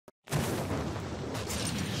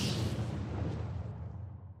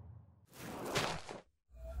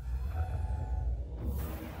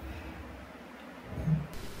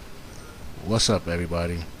What's up,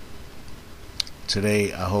 everybody?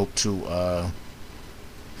 Today I hope to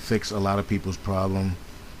fix a lot of people's problem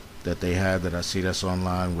that they had, that I see that's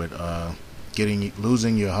online, with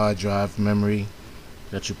losing your hard drive memory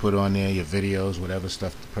that you put on there, your videos, whatever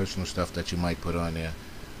stuff, personal stuff that you might put on there.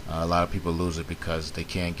 A lot of people lose it because they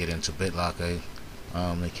can't get into BitLocker.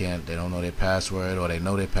 They don't know their password, or they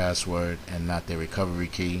know their password and not their recovery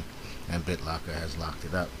key, and BitLocker has locked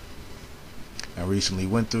it up. I recently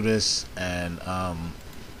went through this, and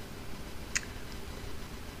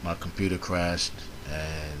my computer crashed,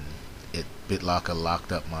 and BitLocker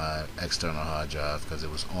locked up my external hard drive because it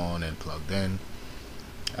was on and plugged in.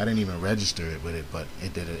 I didn't even register it with it, but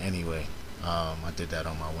it did it anyway. I did that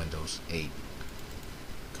on my Windows 8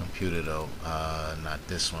 computer though, not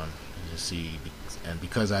this one. You see, and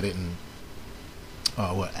because I didn't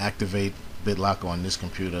activate BitLocker on this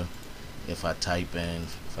computer, if I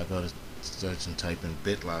go to search and type in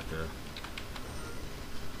BitLocker,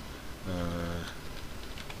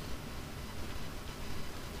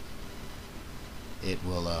 it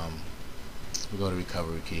will we go to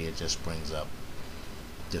recovery key, it just brings up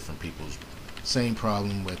different people's same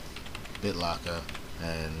problem with BitLocker,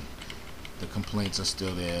 and the complaints are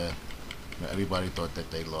still there. Everybody thought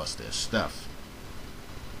that they lost their stuff.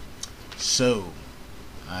 So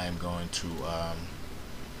I am going to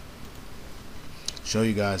show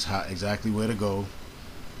you guys exactly where to go.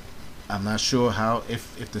 I'm not sure how,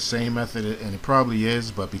 if the same method, and it probably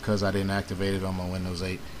is, but because I didn't activate it on my Windows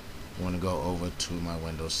 8, I want to go over to my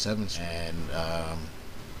Windows 7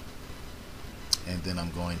 and then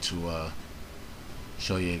I'm going to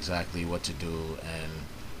show you exactly what to do and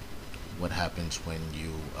what happens when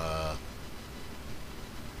you are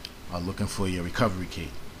looking for your recovery key.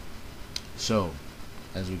 So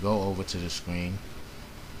as we go over to the screen,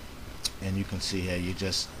 and you can see here, you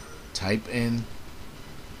just type in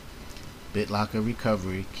BitLocker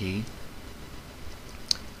recovery key,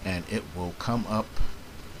 and it will come up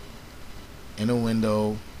in a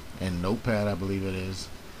window in Notepad, I believe it is,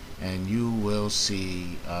 and you will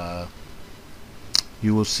see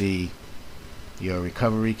your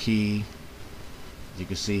recovery key. You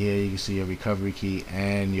can see here, you can see your recovery key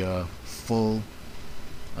and your full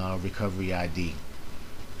recovery ID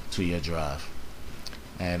to your drive.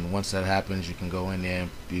 And once that happens, you can go in there,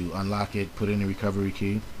 you unlock it, put in the recovery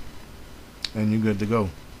key, and you're good to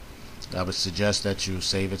go. I would suggest that you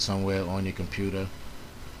save it somewhere on your computer.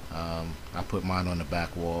 I put mine on the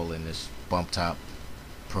back wall in this bump top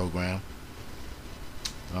program,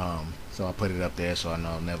 so I put it up there so I know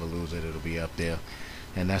I'll never lose it. It'll be up there,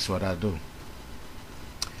 and that's what I do.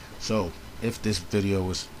 So if this video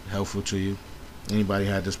was helpful to you, anybody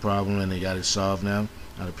had this problem and they got it solved now,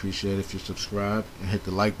 I'd appreciate it if you subscribe and hit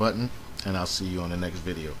the like button, and I'll see you on the next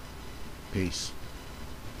video. Peace.